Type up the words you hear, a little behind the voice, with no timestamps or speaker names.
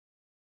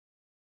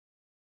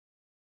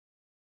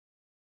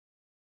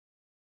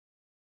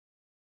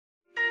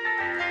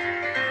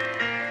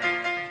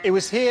It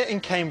was here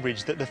in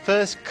Cambridge that the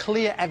first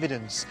clear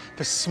evidence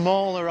for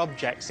smaller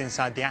objects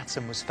inside the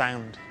atom was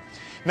found.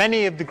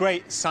 Many of the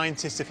great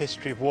scientists of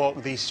history have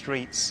walked these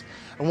streets,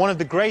 and one of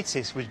the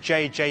greatest was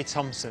J.J.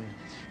 Thomson,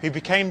 who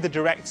became the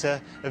director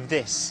of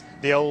this,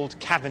 the old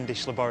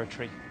Cavendish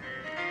laboratory.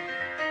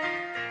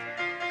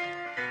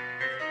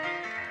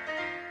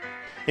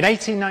 In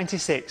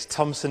 1896,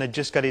 Thomson had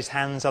just got his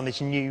hands on this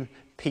new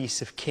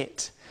piece of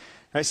kit.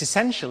 Now, it's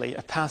essentially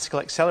a particle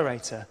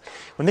accelerator.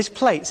 When this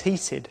plate's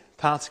heated,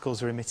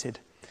 particles are emitted.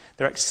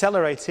 They're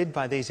accelerated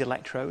by these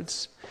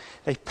electrodes.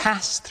 They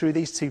pass through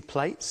these two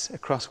plates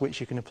across which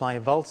you can apply a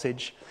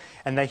voltage,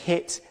 and they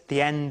hit the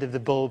end of the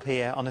bulb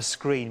here on a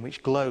screen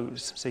which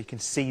glows so you can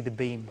see the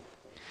beam.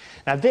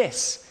 Now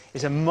this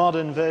is a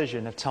modern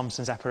version of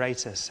Thomson's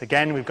apparatus.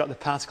 Again, we've got the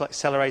particle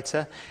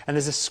accelerator and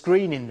there's a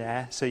screen in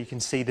there so you can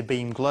see the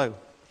beam glow.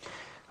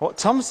 What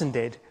Thomson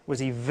did was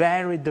he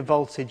varied the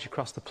voltage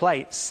across the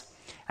plates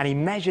and he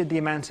measured the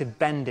amount of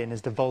bending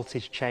as the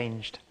voltage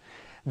changed.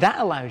 That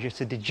allows you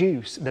to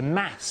deduce the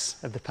mass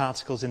of the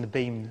particles in the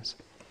beams.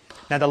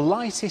 Now, the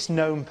lightest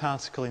known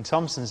particle in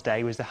Thomson's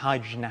day was the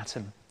hydrogen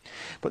atom.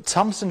 But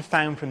Thomson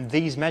found from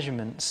these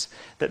measurements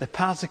that the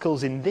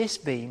particles in this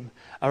beam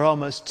are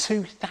almost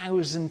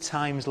 2,000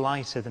 times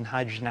lighter than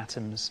hydrogen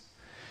atoms.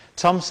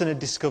 Thomson had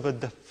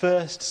discovered the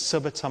first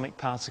subatomic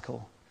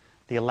particle,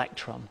 the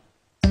electron.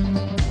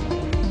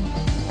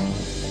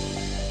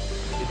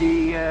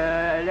 The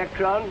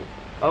electron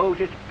owes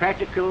its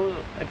practical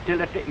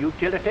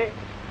utility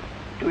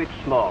to its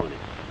smallness.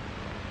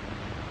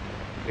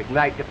 It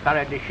might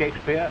apparently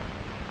Shakespeare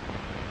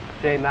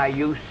say, "My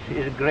use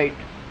is great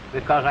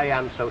because I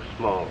am so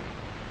small."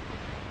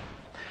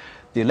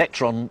 The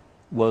electron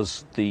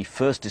was the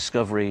first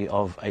discovery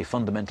of a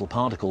fundamental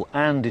particle,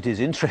 and it is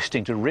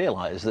interesting to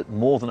realize that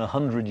more than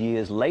 100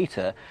 years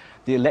later,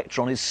 the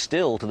electron is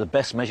still, to the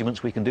best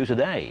measurements we can do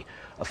today,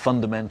 a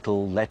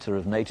fundamental letter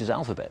of nature's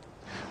alphabet.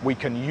 We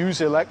can use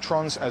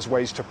electrons as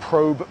ways to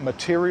probe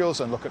materials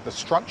and look at the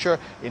structure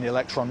in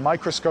electron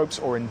microscopes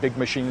or in big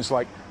machines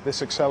like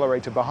this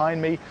accelerator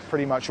behind me.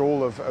 Pretty much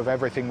all of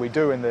everything we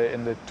do in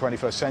the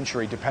 21st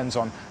century depends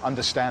on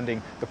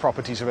understanding the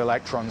properties of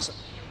electrons.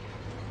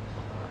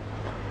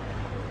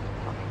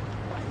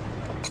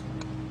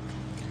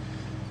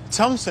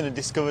 Thomson had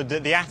discovered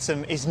that the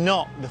atom is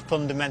not the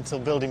fundamental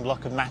building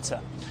block of matter.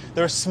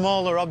 There are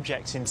smaller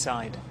objects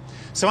inside.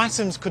 So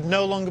atoms could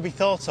no longer be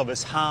thought of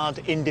as hard,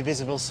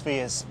 indivisible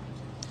spheres.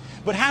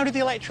 But how do the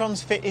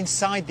electrons fit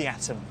inside the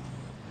atom?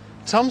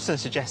 Thomson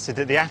suggested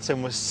that the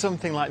atom was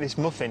something like this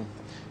muffin,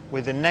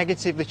 with the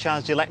negatively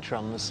charged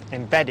electrons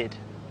embedded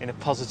in a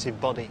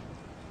positive body.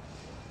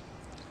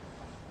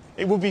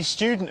 It would be a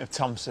student of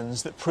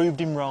Thomson's that proved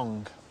him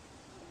wrong.